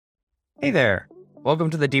Hey there.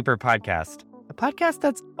 Welcome to the Deeper Podcast, a podcast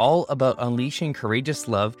that's all about unleashing courageous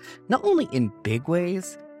love, not only in big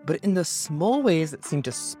ways, but in the small ways that seem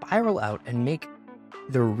to spiral out and make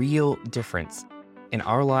the real difference in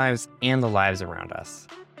our lives and the lives around us.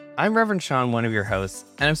 I'm Reverend Sean, one of your hosts,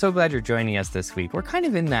 and I'm so glad you're joining us this week. We're kind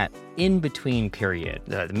of in that in-between period.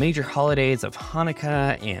 The major holidays of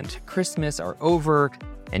Hanukkah and Christmas are over,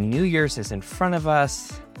 and New Year's is in front of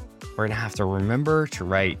us. We're going to have to remember to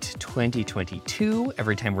write 2022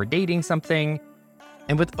 every time we're dating something.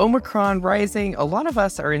 And with Omicron rising, a lot of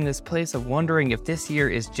us are in this place of wondering if this year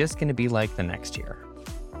is just going to be like the next year.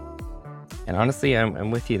 And honestly,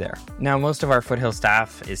 I'm with you there. Now, most of our Foothill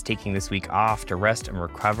staff is taking this week off to rest and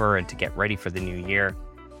recover and to get ready for the new year.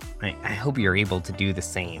 I hope you're able to do the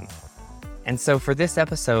same. And so for this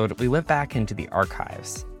episode, we went back into the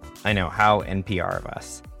archives. I know, how NPR of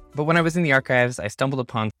us. But when I was in the archives, I stumbled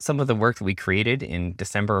upon some of the work that we created in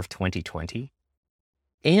December of 2020.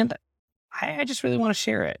 And I just really want to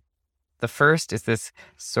share it. The first is this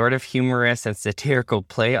sort of humorous and satirical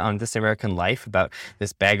play on This American Life about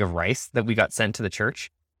this bag of rice that we got sent to the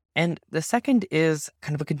church. And the second is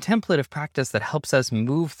kind of a contemplative practice that helps us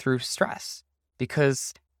move through stress.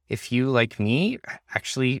 Because if you, like me,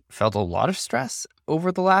 actually felt a lot of stress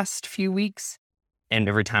over the last few weeks, and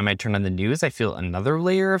every time I turn on the news, I feel another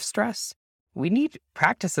layer of stress, we need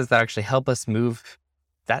practices that actually help us move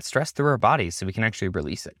that stress through our bodies so we can actually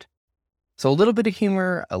release it. So a little bit of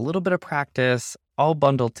humor, a little bit of practice, all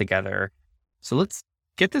bundled together. So let's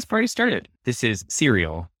get this party started. This is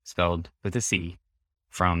cereal, spelled with a C,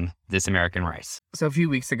 from This American Rice. So a few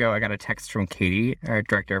weeks ago, I got a text from Katie, our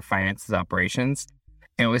Director of Finances Operations,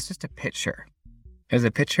 and it was just a picture. It was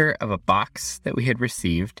a picture of a box that we had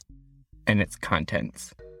received and its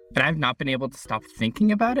contents. And I've not been able to stop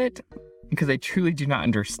thinking about it because I truly do not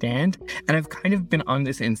understand. And I've kind of been on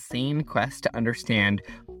this insane quest to understand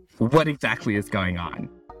what exactly is going on.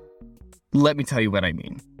 Let me tell you what I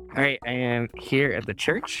mean. All right, I am here at the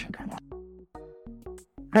church.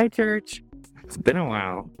 Hi, church. It's been a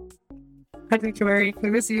while. Hi, Sanctuary. I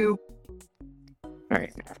miss you. All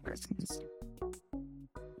right.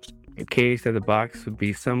 Okay, so the box would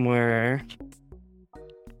be somewhere.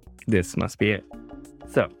 This must be it.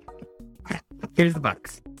 So, here's the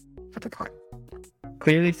box.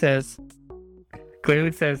 Clearly says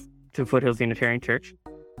to Foothills Unitarian Church.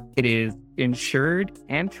 It is insured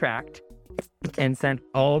and tracked and sent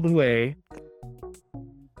all the way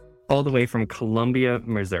from Columbia,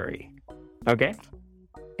 Missouri. Okay?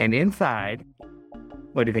 And inside,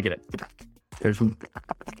 what do you think it is?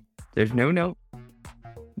 There's no note.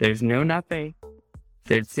 There's no nothing.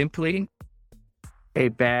 There's simply a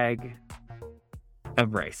bag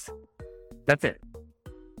of rice. That's it.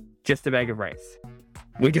 Just a bag of rice.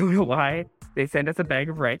 We don't know why they sent us a bag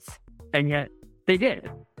of rice, and yet they did.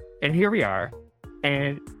 And here we are.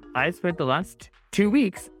 And I spent the last 2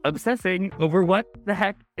 weeks obsessing over what the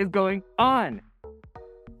heck is going on.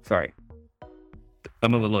 Sorry.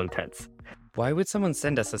 I'm a little intense. Why would someone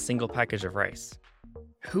send us a single package of rice?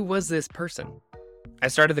 Who was this person? I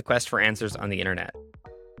started the quest for answers on the internet.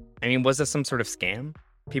 I mean, was this some sort of scam?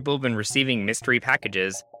 People have been receiving mystery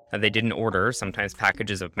packages that they didn't order, sometimes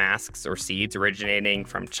packages of masks or seeds originating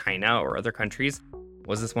from China or other countries.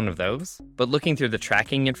 Was this one of those? But looking through the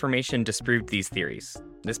tracking information disproved these theories.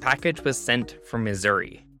 This package was sent from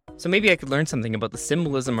Missouri. So maybe I could learn something about the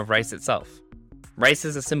symbolism of rice itself. Rice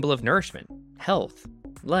is a symbol of nourishment, health,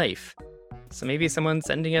 life. So maybe someone's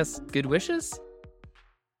sending us good wishes?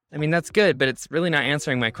 I mean, that's good, but it's really not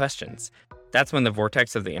answering my questions. That's when the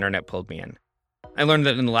vortex of the internet pulled me in. I learned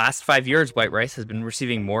that in the last 5 years, white rice has been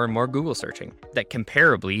receiving more and more Google searching. That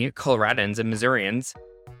comparably, Coloradans and Missourians,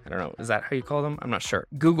 I don't know, is that how you call them? I'm not sure.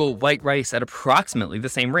 Google white rice at approximately the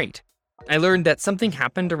same rate. I learned that something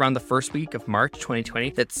happened around the first week of March 2020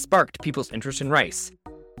 that sparked people's interest in rice.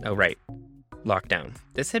 Oh, right. Lockdown.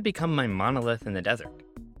 This had become my monolith in the desert.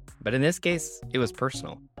 But in this case, it was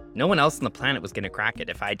personal. No one else on the planet was going to crack it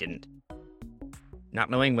if I didn't. Not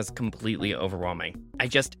knowing was completely overwhelming. I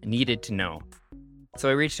just needed to know. So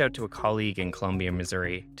I reached out to a colleague in Columbia,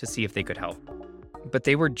 Missouri to see if they could help. But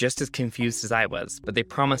they were just as confused as I was, but they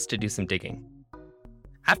promised to do some digging.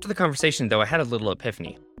 After the conversation, though, I had a little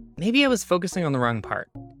epiphany. Maybe I was focusing on the wrong part.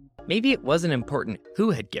 Maybe it wasn't important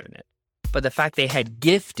who had given it, but the fact they had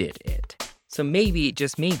gifted it. So maybe,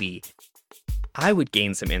 just maybe, I would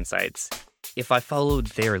gain some insights if I followed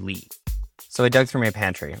their lead. So I dug through my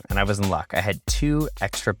pantry, and I was in luck. I had 2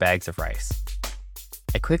 extra bags of rice.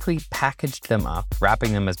 I quickly packaged them up,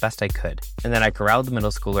 wrapping them as best I could, and then I corralled the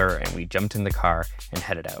middle schooler and we jumped in the car and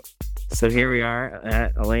headed out. So here we are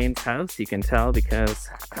at Elaine's house. You can tell because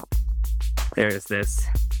There's this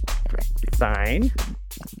sign.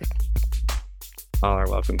 All are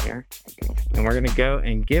welcome here. And we're going to go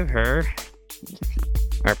and give her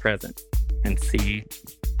our present and see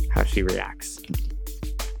how she reacts.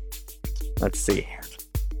 Let's see.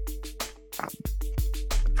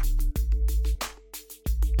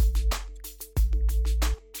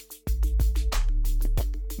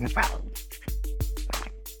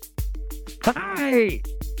 Hi!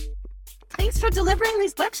 Thanks for delivering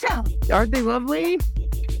these bookshelves. Aren't they lovely?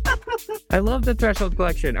 I love the Threshold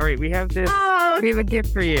collection. All right, we have this. Oh, We have a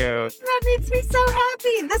gift for you. that makes me so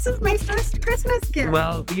happy. This is my first Christmas gift.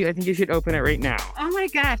 Well, I think you should open it right now. Oh my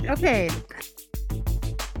gosh. Okay.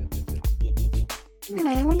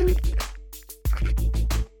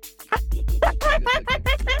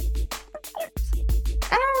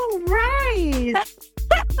 Oh, right.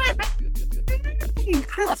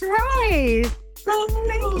 That's right. Oh,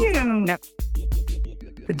 thank you. Now,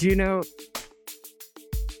 do you know,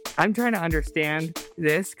 I'm trying to understand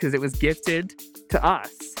this because it was gifted to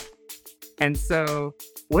us. And so,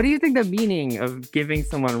 what do you think the meaning of giving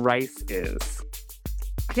someone rice is?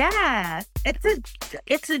 Yeah,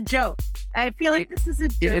 it's a joke. I feel like this is a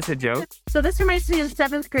joke. It's a joke. So this reminds me of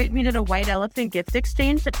 7th grade. We did a white elephant gift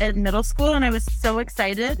exchange at middle school, and I was so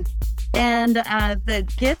excited. And the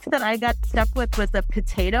gift that I got stuck with was a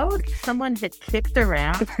potato someone had kicked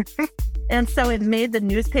around. And so it made the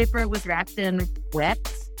newspaper. It was wrapped in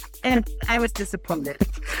wet. And I was disappointed.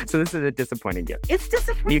 So this is a disappointing gift. It's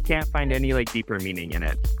disappointing. You can't find any deeper meaning in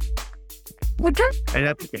it. And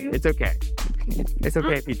that's okay. It's okay. It's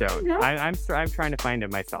okay if you don't. No. I'm trying to find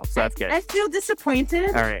it myself, so that's good. I feel disappointed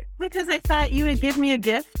All right. because I thought you would give me a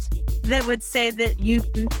gift that would say that you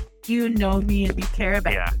know me and you care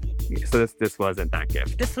about me. Yeah. So this wasn't that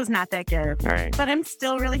gift. This was not that gift. All right. But I'm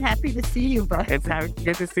still really happy to see you, bud. It's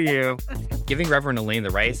good to see you. Giving Reverend Elaine the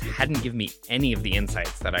rice hadn't given me any of the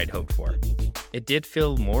insights that I'd hoped for. It did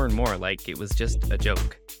feel more and more like it was just a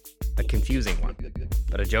joke. A confusing one,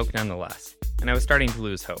 but a joke nonetheless. And I was starting to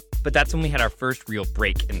lose hope. But that's when we had our first real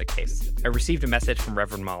break in the case. I received a message from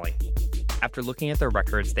Reverend Molly. After looking at their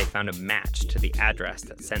records, they found a match to the address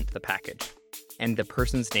that sent the package. And the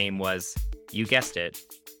person's name was, you guessed it,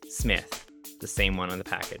 Smith, the same one on the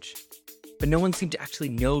package. But no one seemed to actually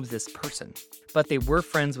know this person. But they were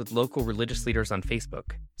friends with local religious leaders on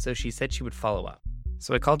Facebook, so she said she would follow up.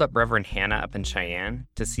 So I called up Reverend Hannah up in Cheyenne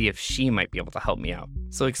to see if she might be able to help me out.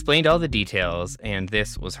 So I explained all the details, and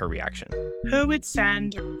this was her reaction. Who would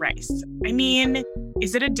send rice? I mean,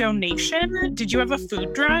 is it a donation? Did you have a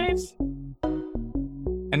food drive?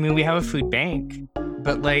 I mean, we have a food bank,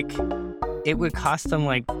 but it would cost them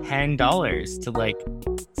 $10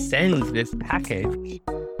 to send this package.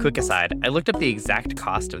 Quick aside, I looked up the exact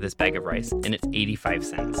cost of this bag of rice, and it's 85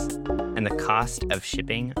 cents. And the cost of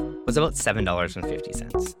shipping was about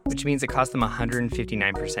 $7.50, which means it cost them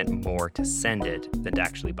 159% more to send it than to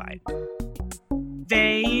actually buy it.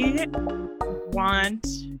 They want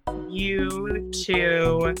you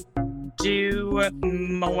to do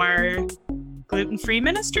more gluten-free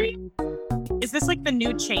ministry? Is this the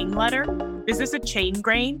new chain letter? Is this a chain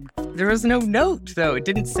grain? There was no note, though. It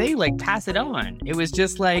didn't say, pass it on. It was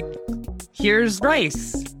just here's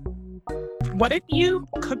rice. What if you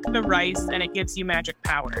cook the rice and it gives you magic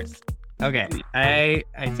powers? Okay, I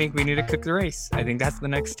think we need to cook the rice. I think that's the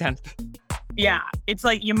next step. Yeah, it's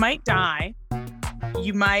you might die.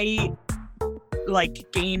 You might,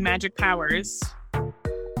 gain magic powers.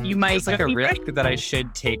 You might It's a risk that I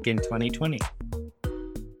should take in 2020.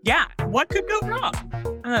 Yeah, what could go wrong?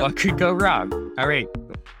 What could go wrong? All right.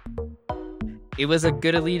 It was a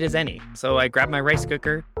good lead as any. So I grabbed my rice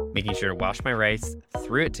cooker, making sure to wash my rice,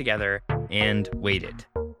 threw it together, and waited.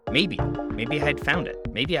 Maybe I had found it.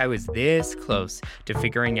 Maybe I was this close to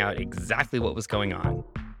figuring out exactly what was going on.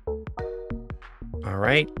 All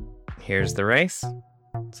right, here's the rice.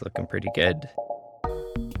 It's looking pretty good.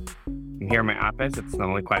 And here are my office. It's the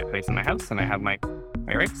only quiet place in my house, and I have my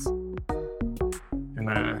rice.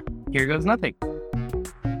 And here goes nothing.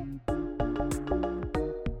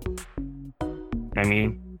 I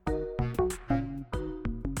mean,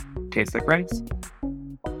 tastes like rice.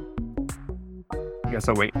 Guess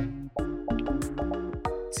I'll wait.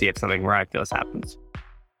 See if something miraculous happens.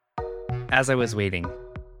 As I was waiting,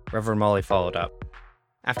 Reverend Molly followed up.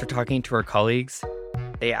 After talking to her colleagues,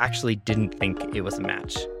 they actually didn't think it was a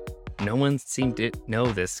match. No one seemed to know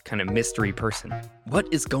this kind of mystery person. What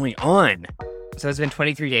is going on? So it's been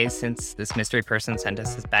 23 days since this mystery person sent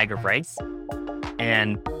us this bag of rice.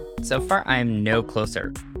 And so far, I'm no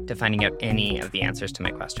closer to finding out any of the answers to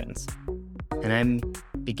my questions. And I'm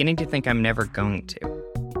beginning to think I'm never going to.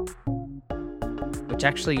 which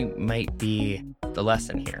actually might be the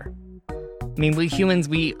lesson here. I mean, we humans,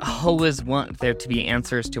 we always want there to be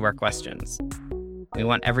answers to our questions. We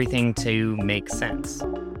want everything to make sense.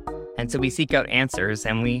 And so we seek out answers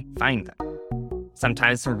and we find them.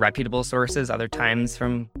 Sometimes from reputable sources, other times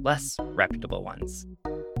from less reputable ones.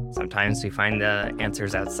 Sometimes we find the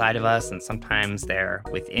answers outside of us, and sometimes they're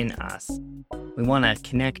within us. We want to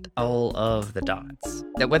connect all of the dots.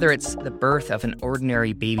 That whether it's the birth of an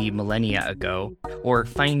ordinary baby millennia ago, or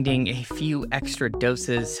finding a few extra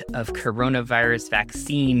doses of coronavirus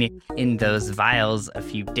vaccine in those vials a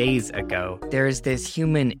few days ago, there is this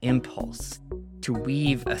human impulse to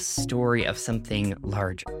weave a story of something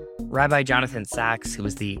larger. Rabbi Jonathan Sacks, who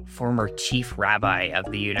was the former chief rabbi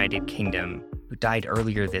of the United Kingdom, who died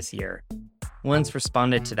earlier this year, once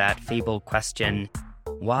responded to that fabled question,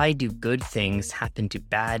 "Why do good things happen to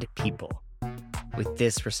bad people?" with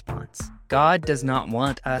this response: God does not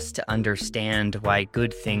want us to understand why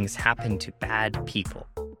good things happen to bad people.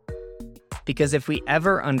 Because if we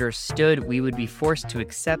ever understood, we would be forced to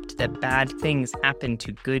accept that bad things happen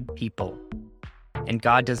to good people. And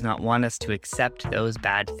God does not want us to accept those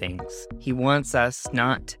bad things. He wants us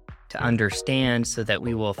not to understand so that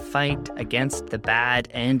we will fight against the bad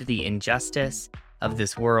and the injustice of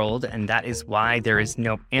this world, and that is why there is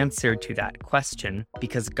no answer to that question,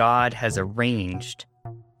 because God has arranged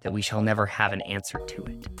that we shall never have an answer to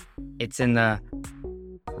it. It's in the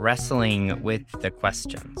wrestling with the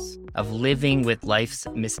questions, of living with life's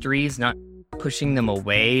mysteries, not pushing them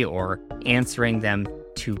away or answering them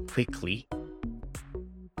too quickly.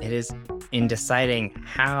 It is in deciding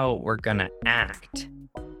how we're gonna act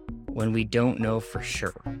when we don't know for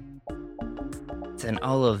sure. It's in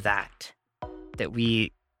all of that that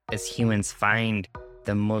we as humans find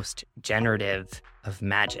the most generative of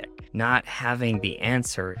magic. Not having the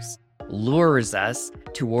answers lures us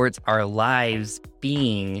towards our lives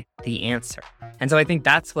being the answer. And so I think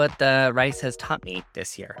that's what the rice has taught me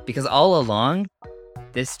this year, because all along,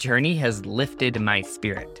 this journey has lifted my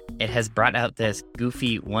spirit. It has brought out this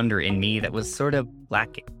goofy wonder in me that was sort of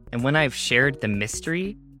lacking. And when I've shared the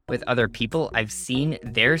mystery with other people, I've seen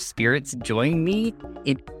their spirits join me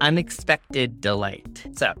in unexpected delight.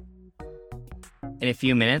 So, in a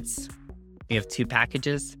few minutes, we have 2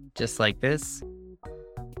 packages just like this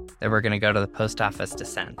that we're going to go to the post office to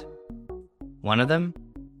send. One of them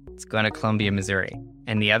is going to Columbia, Missouri.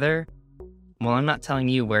 And the other, well, I'm not telling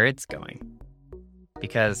you where it's going,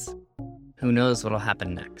 because who knows what'll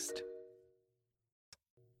happen next.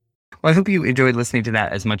 Well, I hope you enjoyed listening to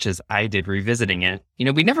that as much as I did revisiting it. You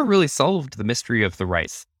know, we never really solved the mystery of the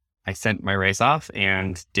rice. I sent my rice off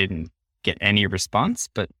and didn't get any response,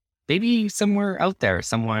 but maybe somewhere out there,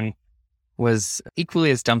 someone was equally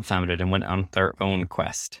as dumbfounded and went on their own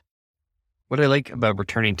quest. What I like about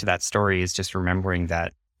returning to that story is just remembering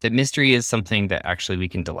that mystery is something that actually we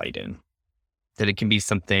can delight in. That it can be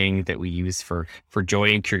something that we use for joy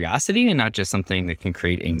and curiosity, and not just something that can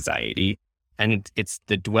create anxiety. And it's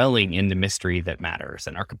the dwelling in the mystery that matters,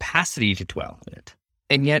 and our capacity to dwell in it.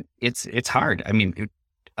 And yet it's hard. I mean,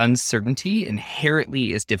 uncertainty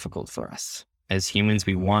inherently is difficult for us. As humans,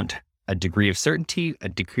 we want a degree of certainty, a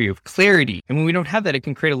degree of clarity. And when we don't have that, it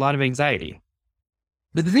can create a lot of anxiety.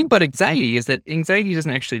 But the thing about anxiety is that anxiety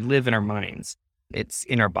doesn't actually live in our minds. It's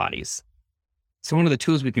in our bodies. So one of the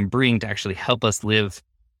tools we can bring to actually help us live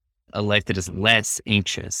a life that is less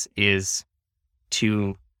anxious is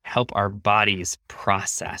to help our bodies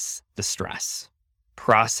process the stress,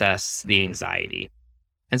 process the anxiety.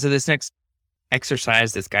 And so this next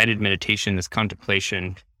exercise, this guided meditation, this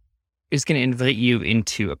contemplation is going to invite you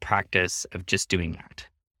into a practice of just doing that.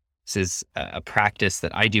 This is a practice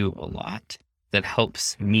that I do a lot that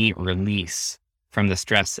helps me release from the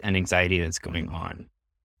stress and anxiety that's going on.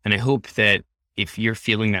 And I hope that if you're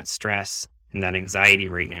feeling that stress and that anxiety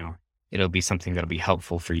right now, it'll be something that'll be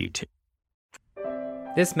helpful for you too.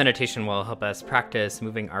 This meditation will help us practice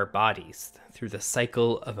moving our bodies through the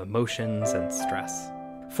cycle of emotions and stress.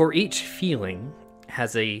 For each feeling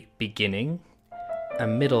has a beginning, a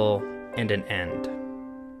middle, and an end.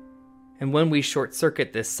 And when we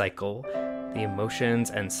short-circuit this cycle, the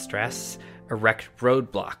emotions and stress erect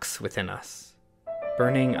roadblocks within us,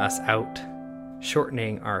 burning us out,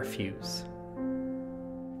 shortening our fuse.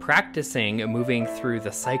 Practicing moving through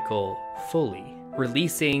the cycle fully,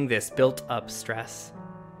 releasing this built-up stress,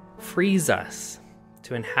 frees us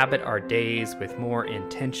to inhabit our days with more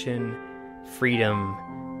intention, freedom,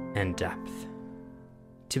 and depth.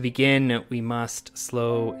 To begin, we must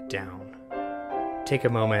slow down. Take a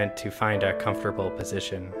moment to find a comfortable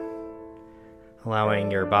position,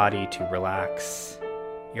 allowing your body to relax.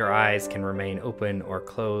 Your eyes can remain open or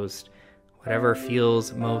closed, whatever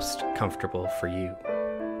feels most comfortable for you.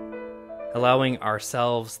 Allowing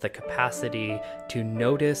ourselves the capacity to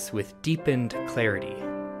notice with deepened clarity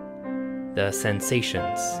the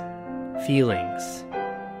sensations, feelings,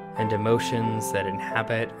 and emotions that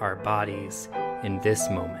inhabit our bodies in this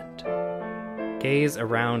moment. Gaze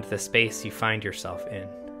around the space you find yourself in,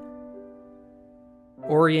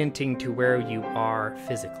 orienting to where you are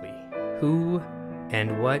physically. Who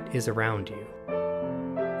and what is around you?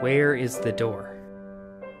 Where is the door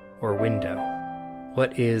or window?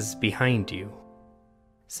 What is behind you?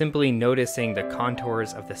 Simply noticing the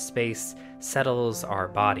contours of the space settles our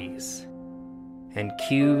bodies and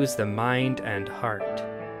cues the mind and heart,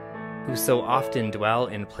 who so often dwell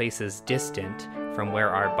in places distant from where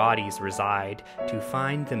our bodies reside, to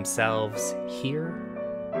find themselves here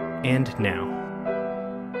and now.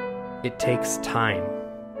 It takes time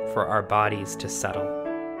for our bodies to settle,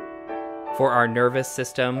 for our nervous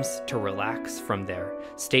systems to relax from their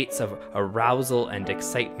states of arousal and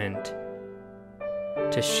excitement,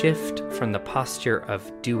 to shift from the posture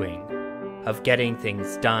of doing, of getting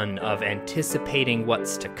things done, of anticipating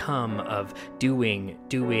what's to come, of doing,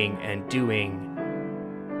 to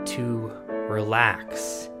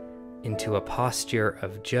relax into a posture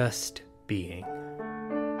of just being.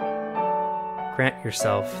 Grant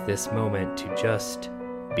yourself this moment to just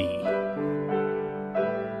be.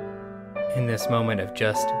 In this moment of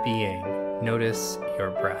just being, notice your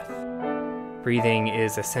breath. Breathing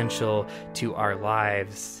is essential to our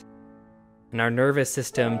lives, and our nervous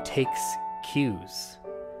system takes cues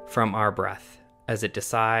from our breath as it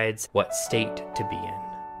decides what state to be in.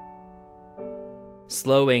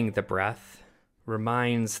 Slowing the breath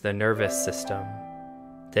reminds the nervous system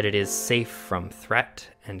that it is safe from threat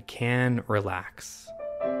and can relax.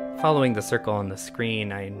 Following the circle on the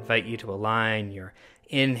screen, I invite you to align your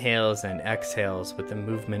inhales and exhales with the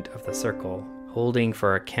movement of the circle, holding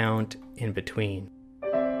for a count in between.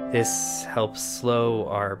 This helps slow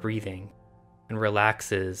our breathing and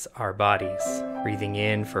relaxes our bodies. Breathing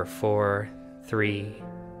in for 4, 3,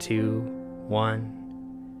 2, 1.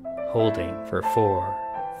 Holding for 4,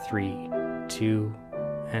 3, 2,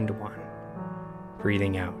 and 1.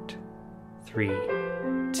 Breathing out. 3, 2,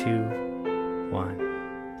 1.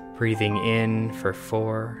 Breathing in for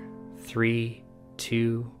 4, 3,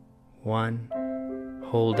 2, 1.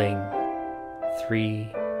 Holding.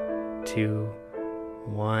 3, 2,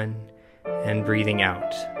 1. And breathing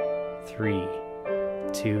out. 3,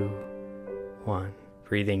 2, 1.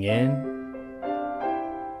 Breathing in.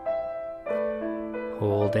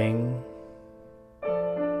 Holding.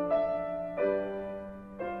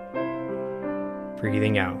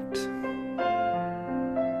 Breathing out.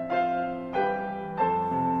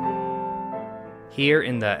 Here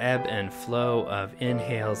in the ebb and flow of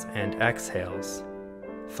inhales and exhales,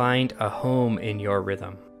 find a home in your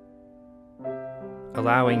rhythm,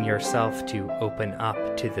 allowing yourself to open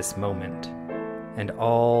up to this moment and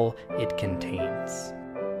all it contains.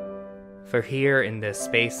 For here in this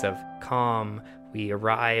space of calm, we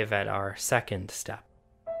arrive at our second step,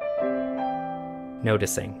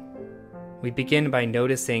 noticing. We begin by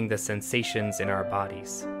noticing the sensations in our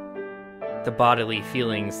bodies, the bodily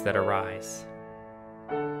feelings that arise.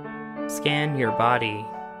 Scan your body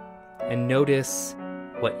and notice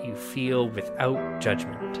what you feel without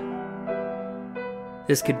judgment.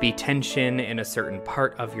 This could be tension in a certain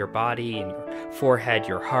part of your body, in your forehead,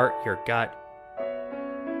 your heart, your gut.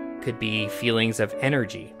 Could be feelings of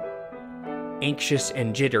energy, anxious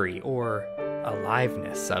and jittery, or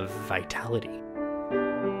aliveness of vitality.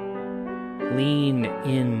 Lean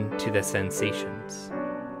into the sensations,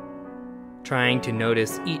 trying to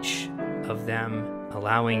notice each of them,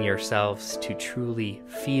 allowing yourselves to truly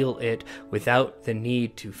feel it without the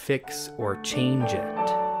need to fix or change it.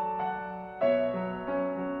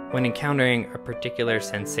 When encountering a particular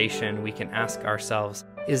sensation, we can ask ourselves,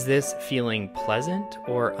 is this feeling pleasant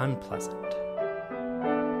or unpleasant?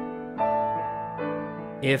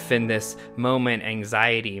 If in this moment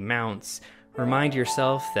anxiety mounts, remind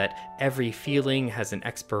yourself that every feeling has an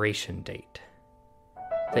expiration date,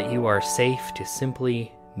 that you are safe to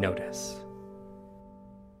simply notice.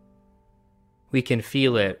 We can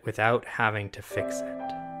feel it without having to fix it.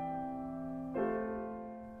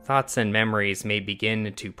 Thoughts and memories may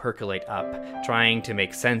begin to percolate up, trying to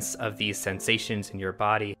make sense of these sensations in your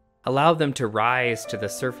body. Allow them to rise to the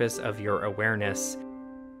surface of your awareness.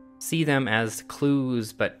 See them as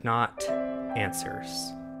clues, but not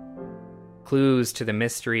answers. Clues to the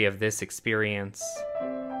mystery of this experience.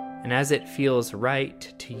 And as it feels right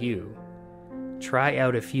to you, try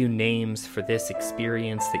out a few names for this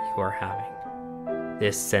experience that you are having.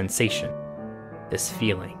 This sensation, this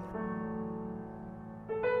feeling.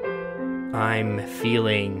 I'm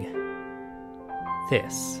feeling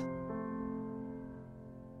this.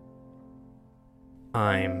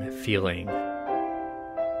 I'm feeling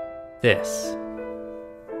this.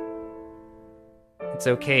 It's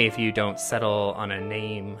okay if you don't settle on a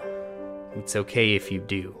name. It's okay if you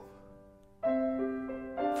do.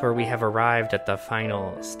 For we have arrived at the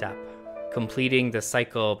final step, completing the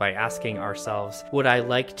cycle by asking ourselves, would I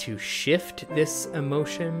like to shift this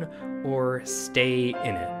emotion or stay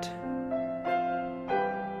in it?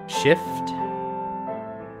 Shift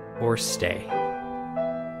or stay?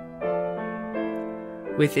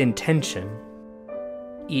 With intention,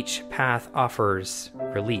 each path offers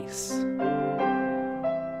release.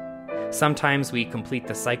 Sometimes we complete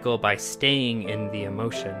the cycle by staying in the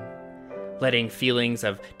emotion, letting feelings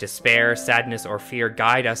of despair, sadness, or fear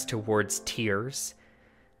guide us towards tears,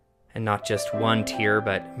 and not just one tear,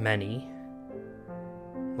 but many.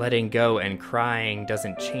 Letting go and crying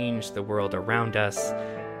doesn't change the world around us,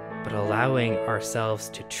 but allowing ourselves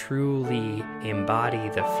to truly embody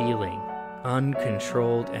the feeling,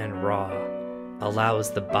 uncontrolled and raw,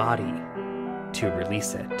 allows the body to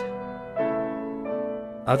release it.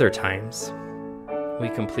 Other times, we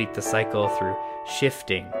complete the cycle through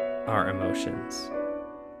shifting our emotions,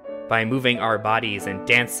 by moving our bodies and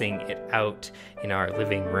dancing it out in our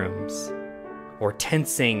living rooms, or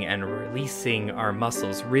tensing and releasing our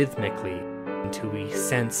muscles rhythmically until we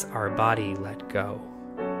sense our body let go.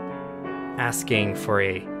 Asking for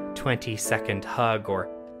a 20-second hug or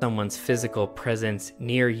someone's physical presence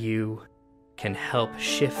near you can help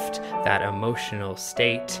shift that emotional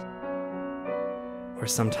state. Or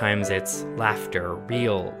sometimes it's laughter,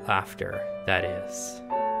 real laughter, that is,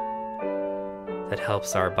 that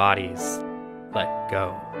helps our bodies let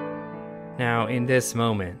go. Now, in this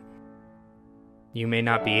moment, you may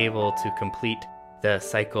not be able to complete the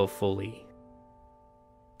cycle fully,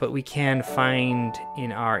 but we can find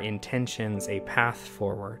in our intentions a path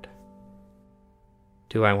forward.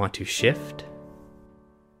 Do I want to shift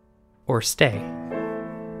or stay?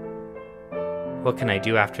 What can I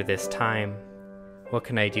do after this time? What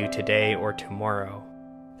can I do today or tomorrow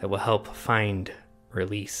that will help find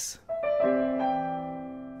release?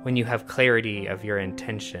 When you have clarity of your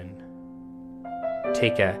intention,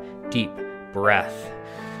 take a deep breath,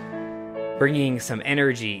 bringing some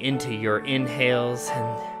energy into your inhales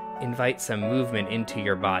and invite some movement into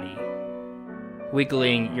your body.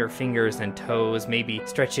 Wiggling your fingers and toes, maybe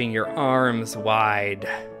stretching your arms wide.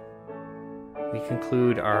 We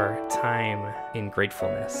conclude our time in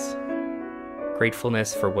gratefulness.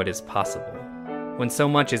 Gratefulness for what is possible. When so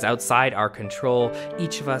much is outside our control,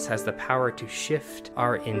 each of us has the power to shift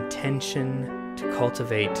our intention to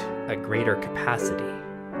cultivate a greater capacity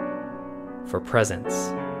for presence,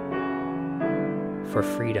 for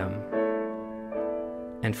freedom,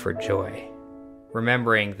 and for joy.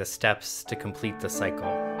 Remembering the steps to complete the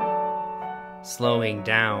cycle. Slowing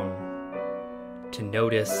down to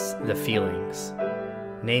notice the feelings,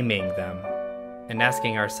 naming them, and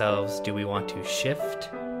asking ourselves, do we want to shift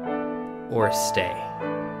or stay?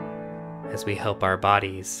 As we help our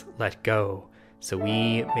bodies let go so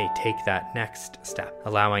we may take that next step,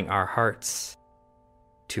 allowing our hearts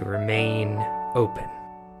to remain open,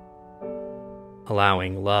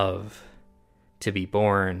 allowing love to be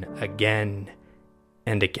born again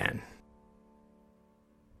and again.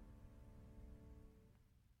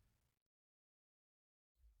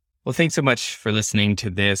 Well, thanks so much for listening to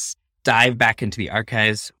this dive back into the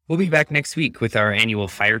archives. We'll be back next week with our annual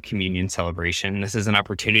Fire Communion celebration. This is an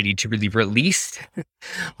opportunity to really release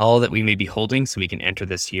all that we may be holding so we can enter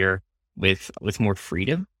this year with more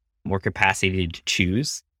freedom, more capacity to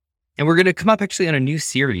choose. And we're going to come up actually on a new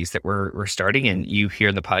series that we're starting, and you here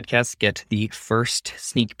in the podcast get the first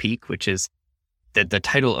sneak peek, which is that the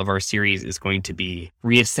title of our series is going to be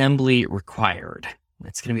Reassembly Required.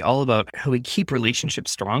 It's going to be all about how we keep relationships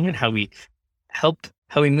strong and how we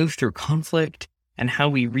move through conflict and how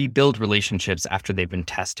we rebuild relationships after they've been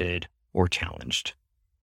tested or challenged.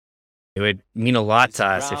 It would mean a lot to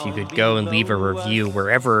us if you could go and leave a review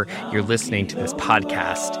wherever you're listening to this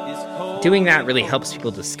podcast. Doing that really helps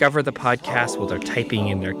people discover the podcast while they're typing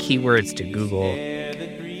in their keywords to Google.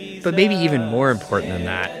 But maybe even more important than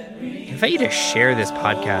that, I invite you to share this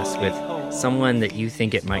podcast with someone that you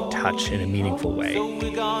think it might touch in a meaningful way.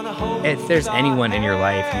 If there's anyone in your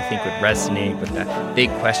life you think would resonate with the big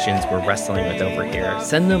questions we're wrestling with over here,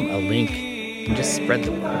 send them a link and just spread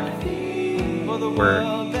the word.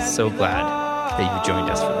 We're so glad that you joined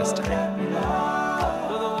us for this time.